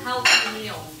beautiful, healthy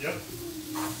meal. Yep.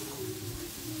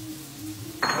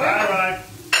 Bye.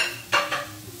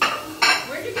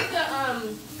 Where'd you get the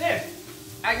fish?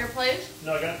 At your place?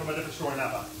 No, I got it from a different store in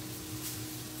Napa.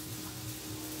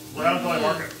 We're out until I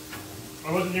market.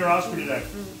 I wasn't near Osprey today.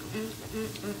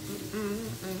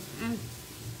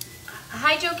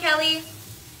 Hi, Joe Kelly.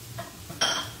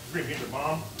 Green beans are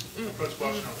bomb. Put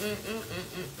squash now.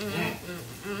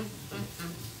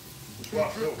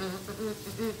 Squash, go.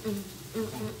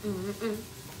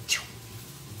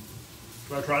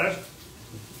 Do I try this?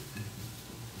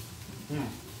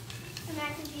 The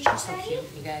mac and cheese She's so ready? cute,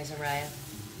 you guys, Araya.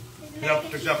 Is the Yep, mac and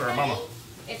picked cheese up her ready? mama.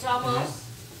 It's almost.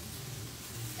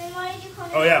 Then why did you call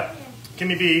it Oh, yeah. chicken?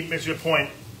 Kimmy B makes a good point.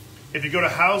 If you go to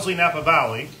Housley Napa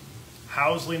Valley,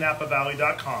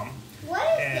 HousleyNapaValley.com, What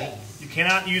is and this? you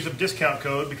cannot use a discount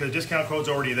code because the discount code's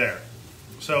already there.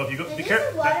 So if you go, Is be this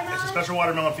careful. a watermelon? It's a special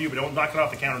watermelon for you, but don't knock it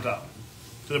off the countertop.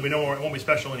 So there'll be no more. It won't be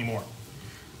special anymore.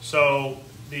 So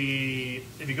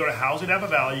if you go to Housley Napa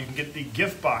Valley, you can get the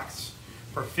gift box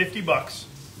for $50,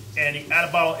 and you add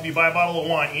a bottle. If you buy a bottle of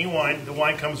wine, any wine, the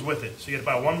wine comes with it. So you have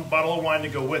to buy one bottle of wine to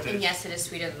go with it. And yes, it is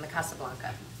sweeter than the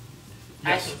Casablanca. I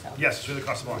Yes. think so. Yes, it's really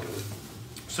Casablanca.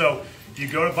 So you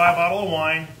go to buy a bottle of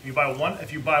wine.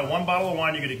 If you buy one bottle of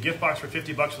wine, you get a gift box for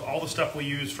 $50 with all the stuff we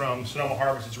use from Sonoma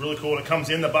Harvest. It's really cool. And it comes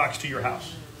in the box to your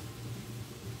house.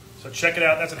 So check it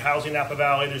out. That's at Housley Napa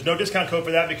Valley. There's no discount code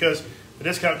for that because the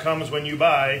discount comes when you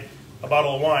buy a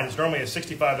bottle of wine. It's normally a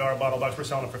 $65 bottle box. We're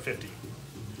selling it for $50.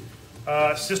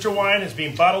 Sister Wine is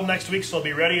being bottled next week, so it'll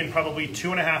be ready in probably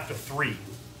 2.5 to 3.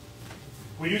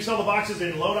 We do sell the boxes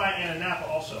in Lodi and in Napa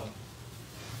also.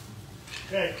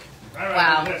 Okay. All right.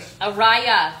 Wow. This.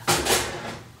 Araya,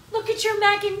 look at your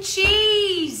mac and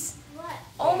cheese. What?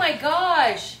 Oh my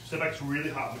gosh. Step back. It's really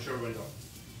hot. Let me show everybody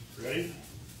though. Ready?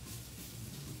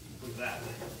 Look at that.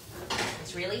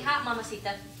 It's really hot,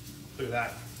 Mamacita. Look at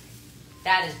that.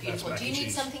 That is beautiful. mac Do you and need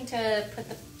cheese. something to put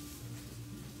the...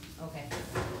 Okay.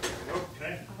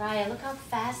 Okay. Araya, look how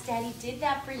fast Daddy did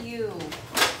that for you.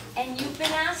 And you've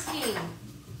been asking.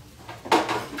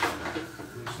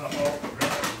 It's not all.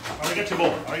 I got two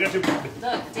bowl. I got two.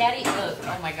 Look, Daddy, look.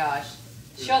 Oh my gosh.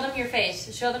 Show them your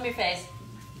face. Show them your face.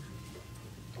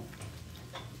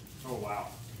 Oh wow.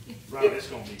 Right, it's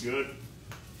gonna be good.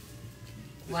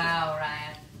 Wow,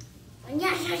 Ryan.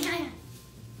 Yeah.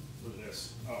 Look at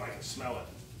this. Oh, I can smell it.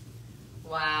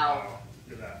 Wow.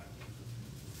 Look at that.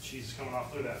 The cheese is coming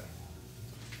off. Look at that.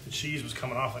 The cheese was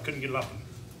coming off. I couldn't get it off.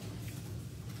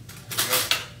 There we go.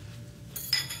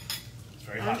 It's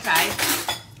very hot. Okay.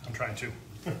 I'm trying to.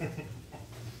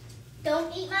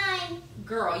 Don't eat mine.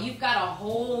 Girl, you've got a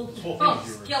whole whole thing's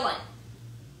yours. skillet.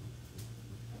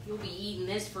 You'll be eating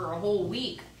this for a whole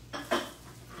week.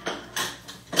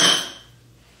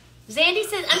 Auntie Zandy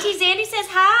says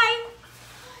hi.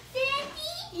 Sandy?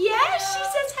 Yes, she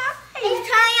says hi. Is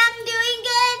Ty doing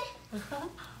good?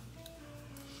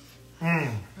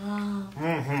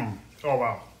 Oh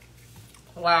wow.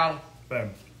 Wow.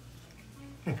 Bam.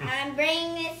 I'm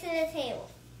bringing this to the table.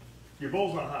 Your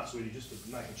bowl's not hot, sweetie. Just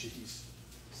the mac and cheese.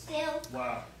 Still.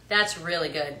 Wow. That's really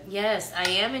good. Yes, I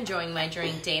am enjoying my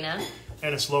drink, Dana.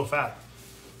 And it's low fat.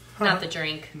 Not the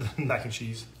drink. Mac and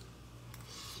cheese.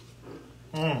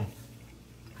 Mmm.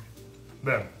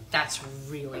 There. That's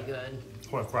really good.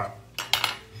 Holy crap.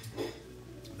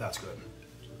 That's good.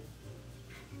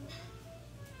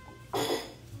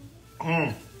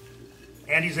 Mmm.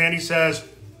 Andy says,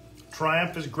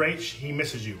 Triumph is great. He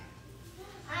misses you.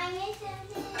 I miss him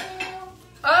too.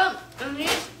 Oh, and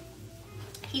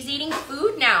he's eating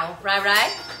food now,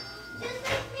 right? Just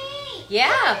like me. Yeah.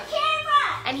 Look at the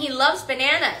camera. And he loves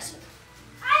bananas.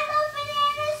 I love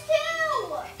bananas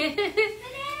too.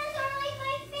 Bananas are like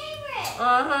my favorite.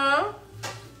 Uh-huh.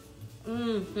 A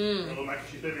little mac and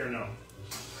cheese baby or no?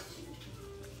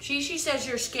 She says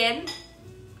your skin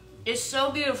is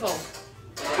so beautiful.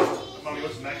 Mommy, you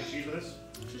want some mac and cheese with this?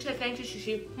 She said thank you,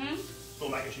 Shishi. A little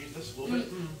mac and cheese with this? A little bit?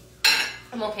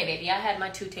 I'm okay, baby. I had my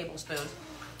 2 tablespoons.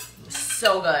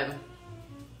 So good.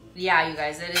 Yeah, you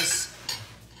guys, it is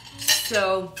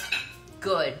so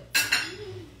good.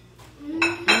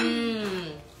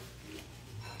 Mmm.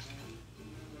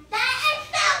 That is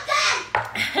so good.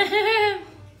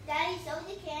 Daddy, show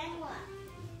the camera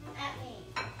at me.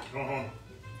 Go home.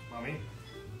 Mommy,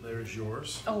 there's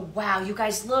yours. Oh, wow. You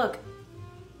guys, look.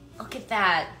 Look at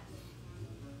that.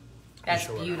 That's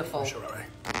Show her. beautiful. Show her.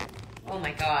 Oh,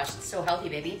 my gosh. It's so healthy,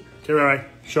 baby. Okay, Rai.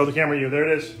 Show the camera you. There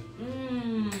it is.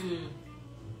 Mmm.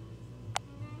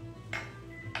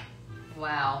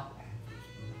 Wow.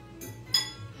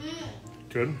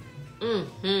 Good.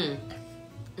 Mm-hmm.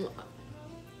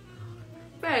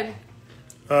 Babe.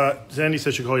 Zandy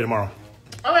says she'll call you tomorrow.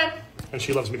 Okay. And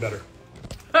she loves me better.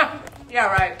 Yeah,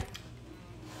 right.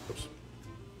 Oops.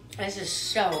 This is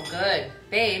so good.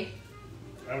 Babe,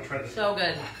 I haven't tried this. so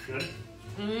good. Good.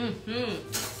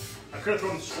 Mm-hmm. I could have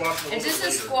thrown the squash in a Is little this bit a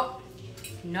later. squash?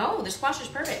 No, the squash is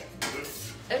perfect. Good.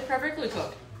 It's perfectly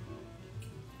cooked.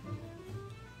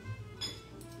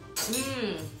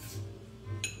 Mmm.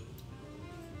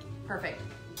 Perfect.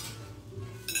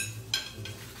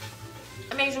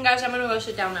 Amazing, guys. I'm gonna go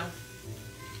sit down now.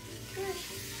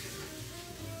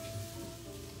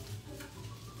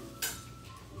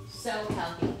 So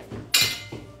healthy.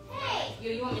 Hey.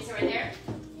 You want me to sit right there?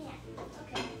 Yeah.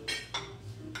 Okay. I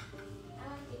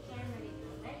want the camera to go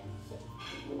right.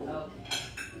 Okay.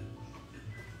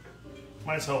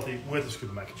 Mine's healthy with a scoop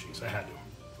of mac and cheese. I had to.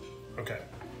 Okay.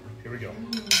 Here we go.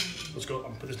 Let's go. I'm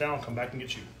gonna put this down. I'll come back and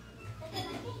get you.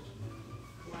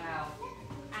 Wow.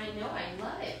 I know. I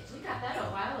love it. We got that a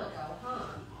while ago, huh?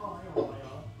 Oh, I know.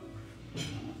 Is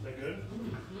that good?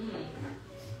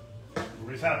 Mm-hmm.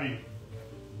 Everybody's happy.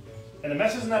 And the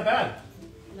mess isn't that bad.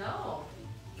 No.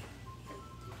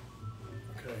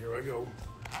 Okay, here I go.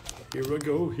 Here I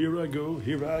go, here I go,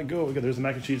 here I go. Okay, there's the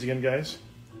mac and cheese again, guys.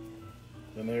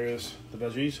 Then there is the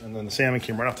veggies, and then the salmon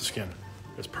came right off the skin.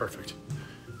 It's perfect.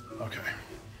 Okay.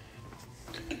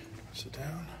 Sit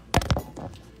down.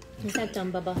 Is that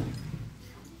done, Bubba?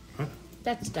 Huh?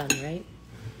 That's done, right?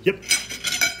 Yep.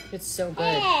 It's so good.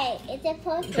 Hey, it's a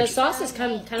perfect. The sauce is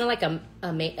kind of like a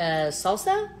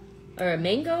salsa or a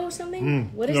mango or something.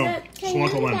 What is no. that? Can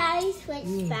Cilantro you lime. guys switch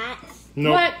spots?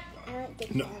 No. What? I want the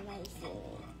No. camera to see me.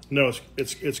 No,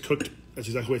 it's cooked. That's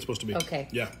exactly the way it's supposed to be. Okay.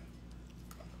 Yeah.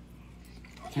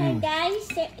 Can guys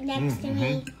sit next to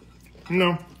me?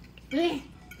 No.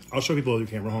 I'll show people the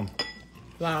camera home.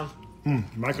 Wow.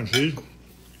 Mac and cheese.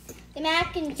 The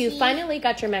mac and You cheese. finally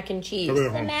got your mac and cheese. Over there,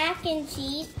 The home. mac and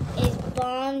cheese is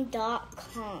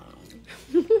bomb.com.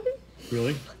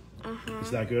 Really?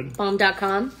 Is that good?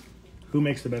 Bomb.com. Who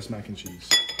makes the best mac and cheese?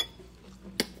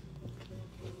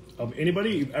 Of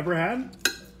anybody you've ever had?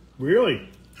 Really?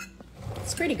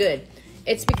 It's pretty good.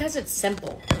 It's because it's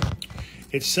simple.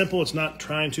 It's simple. It's not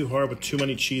trying too hard with too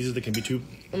many cheeses that can be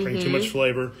bring too much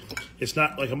flavor. It's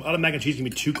not like a lot of mac and cheese can be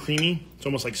too creamy. It's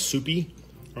almost like soupy,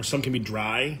 or some can be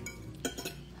dry.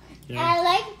 You know? I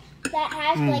like that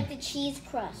has like the cheese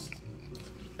crust.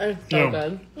 It's so No.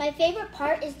 good. My favorite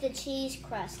part is the cheese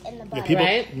crust and the butter. Yeah, people.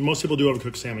 Right? Most people do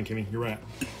overcook salmon, Kimmy. You're right.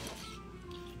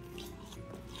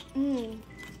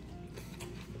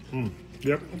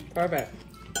 Yep. Perfect.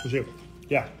 Let's see.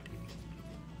 Yeah.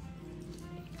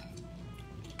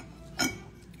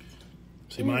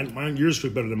 See, mine, yours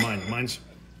cooked better than mine. Mine's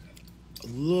a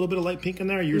little bit of light pink in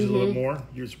there. Yours is a little bit more.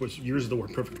 Yours is the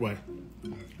perfect way.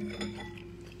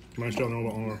 Mine's still a little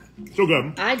bit more. Still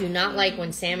good. I do not like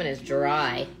when salmon is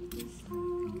dry.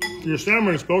 Your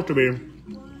salmon is supposed to be.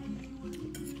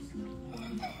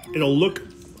 It'll look.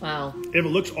 Wow. If it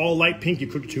looks all light pink, you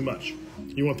cook it too much.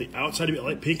 You want the outside to be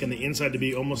light pink and the inside to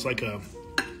be almost like a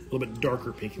little bit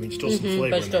darker pink. I mean, still some flavor.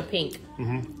 But in still there. pink.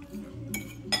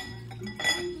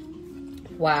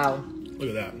 Wow. Look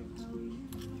at that.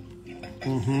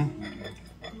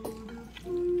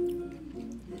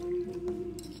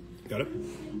 Got it?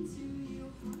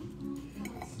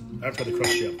 I've had the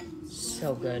crust yet.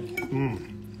 So good.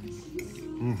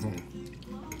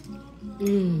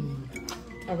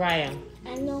 Araya.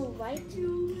 I know, right?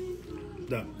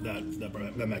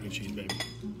 That mac and cheese, baby.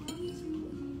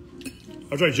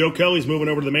 That's right, Joe Kelly's moving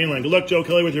over to the mainland. Good luck, Joe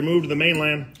Kelly, with your move to the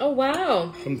mainland. Oh,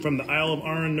 wow. From the Isle of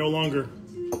Arran, no longer.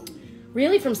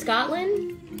 Really? From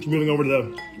Scotland? She's moving over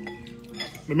to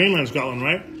the mainland of Scotland,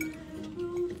 right?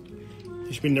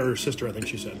 She's been near her sister, I think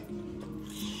she said.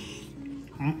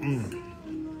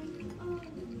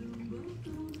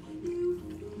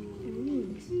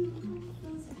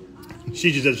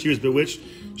 She just said she was bewitched.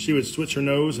 She would switch her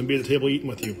nose and be at the table eating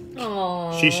with you.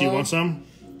 Aww. Shishi, want some?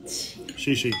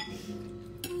 Shishi.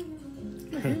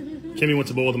 Kimmy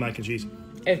wants a bowl of the mac and cheese.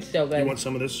 It's so good. You want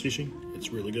some of this, Shishi? It's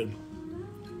really good.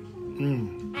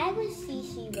 I wish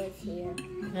Cece was here.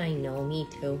 I know, me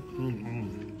too.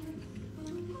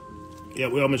 Yeah,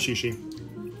 we all miss Shishi.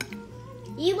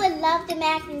 You would love the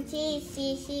mac and cheese,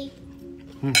 Cece.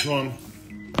 Go on.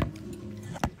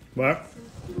 What?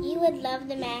 You would love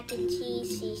the mac and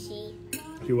cheese, Cece.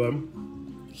 You would?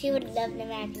 She would love the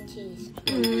mac and cheese.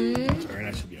 It's very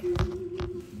nice of you.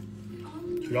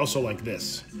 She'd also like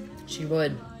this. She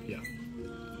would. Yeah.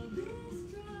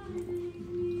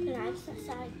 Can I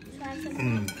try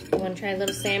some? You want to try a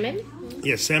little salmon?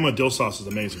 Yeah, salmon with dill sauce is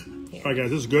amazing. All right, guys,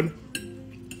 this is good.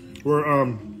 We're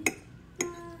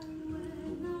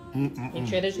Make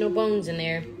sure there's no bones in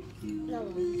there. No.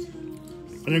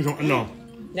 I think no.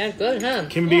 That's good, huh?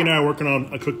 Kim B and I are working on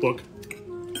a cookbook.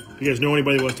 If you guys know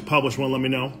anybody who wants to publish one, let me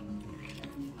know.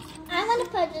 I want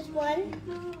to publish one.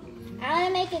 I want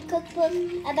to make a cookbook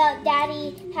about how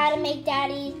to make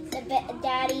daddy's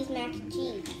mac and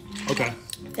cheese. Okay.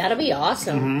 That'll be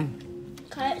awesome.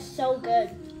 Cause it's so good.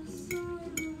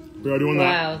 We are doing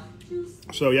that. Wow.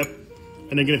 So, yep.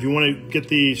 And again, if you want to get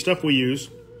the stuff we use,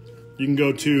 you can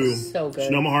go to So good.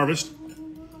 Sonoma Harvest.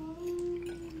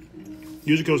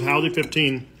 Use the code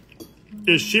Housley15.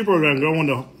 It's cheaper than going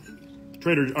to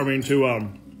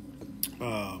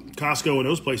Costco and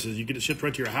those places. You get it shipped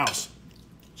right to your house.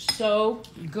 So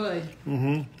good.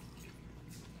 I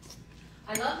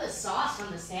love the sauce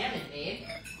on the salmon, babe.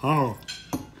 Oh.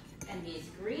 And these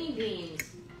green beans.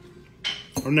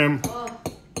 And then Oh,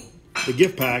 the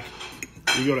gift pack,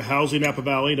 you go to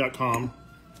HousleyNapaValley.com.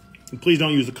 And please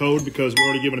don't use the code because we're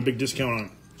already giving a big discount on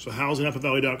it. So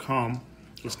HousleyNapaValley.com.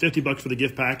 It's $50 for the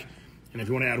gift pack. And if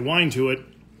you want to add wine to it,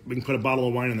 we can put a bottle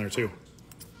of wine in there too.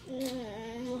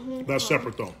 That's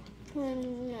separate though.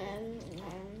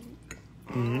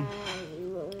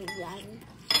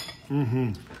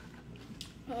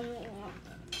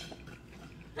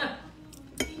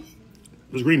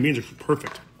 Those green beans are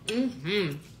perfect.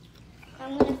 I'm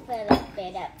gonna fill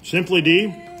it up. Simply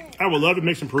D, I would love to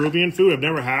make some Peruvian food. I've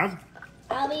never have.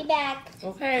 I'll be back.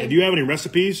 okay. And do you have any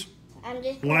recipes? I'm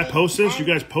just. When I post this, you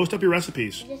guys post up your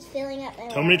recipes. I'm just filling up my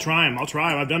water. Tell me to try them. I'll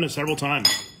try them. I've done it several times.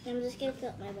 I'm just gonna fill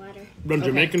up my water. We've done Okay.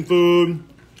 Jamaican food.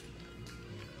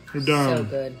 We've So done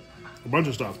good. a bunch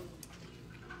of stuff.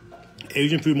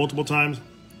 Asian food multiple times.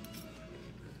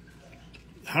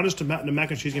 How does the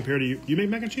mac and cheese compare to you? You make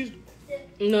mac and cheese?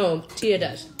 No, Tia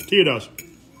does. Tia does.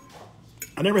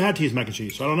 I never had Tia's mac and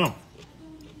cheese, so I don't know.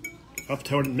 I'll have to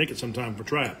tell her to make it sometime for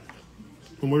try it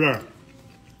when we're there.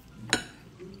 But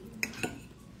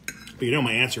you know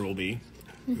my answer will be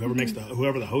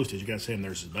whoever the host is, you gotta say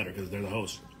theirs is better because they're the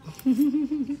host.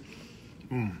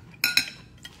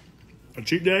 A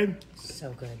cheat day?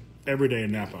 So good. Every day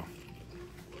in Napa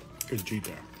is a cheat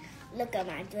day. Look at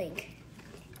my drink.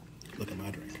 Look at my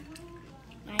drink.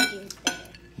 My drink's better.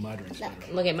 My drink's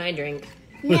better. Look at my drink.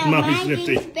 No, Mommy's my nifty.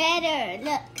 drink's better.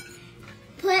 Look.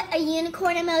 Put a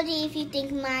unicorn emoji if you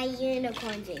think my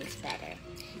unicorn drink's better.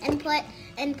 And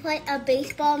put a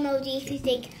baseball emoji if you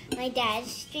think my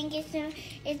dad's drink is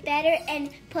better. And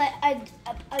put a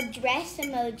dress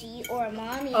emoji or a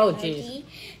mommy Oh, emoji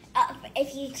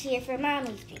if you cheer for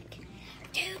mommy's drink.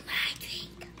 Do my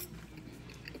drink.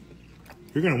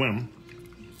 You're gonna win.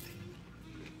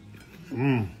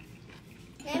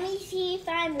 Let me see if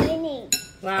I'm winning.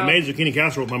 Wow. I made zucchini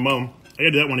casserole with my mom. I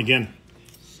gotta do that one again.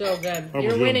 So good. was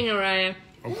You're good. winning, Araya.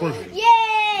 Of course.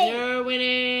 Yay! You're Let me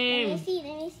winning. see.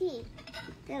 Let me see.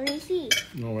 Let me see.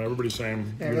 No, everybody's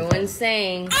saying. Everyone's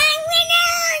saying.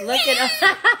 I'm winning! Look at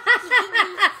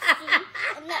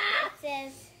And look, it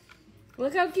says.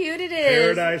 Look how cute it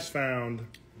is. Paradise found.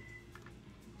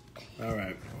 All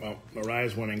right. Well,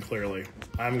 Mariah's winning clearly.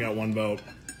 I haven't got one vote.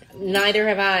 Neither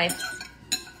have I.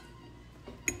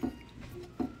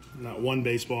 Not one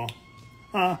baseball.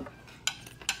 Huh.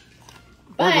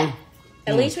 But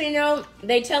at least we know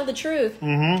they tell the truth.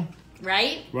 Mm-hmm.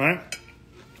 Right? Right?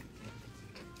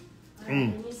 All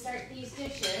right, let me start these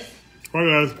dishes. All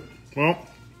right, guys. Well,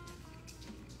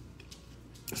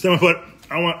 someone put,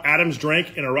 I want Adam's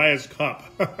drink in Ariah's cup.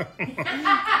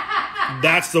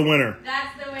 That's the winner.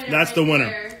 That's the winner. That's the winner.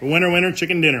 There. Winner, winner,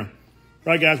 chicken dinner. All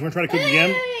right, guys, we're going to try to cook again.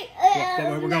 Wait.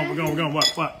 We're going.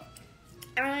 What?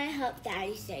 I want to help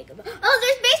Daddy say goodbye. Oh,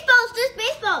 there's baseballs. There's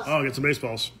baseballs. Oh, get some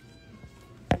baseballs.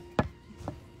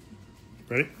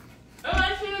 Ready? Oh,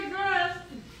 I see a dress.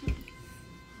 What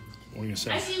are you going to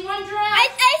say? I see one dress. I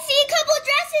see a couple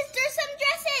dresses. There's some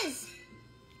dresses.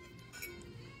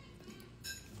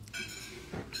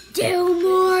 Do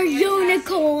more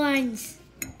unicorns.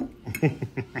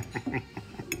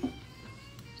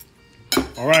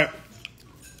 All right.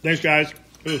 Thanks, guys.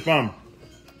 It was fun.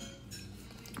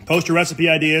 Post your recipe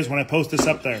ideas when I post this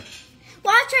up there.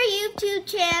 Watch our YouTube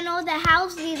channel, The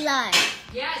Housley Life.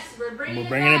 Yes, we're bringing We're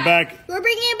bringing it back. We're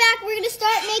bringing it back. We're going to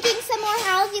start making some more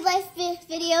Housley Life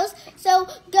videos. So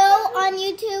go on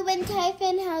YouTube and type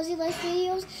in Housley Life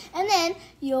videos, and then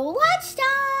you'll watch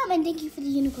them. And thank you for the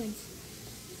unicorns.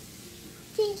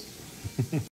 Thank you.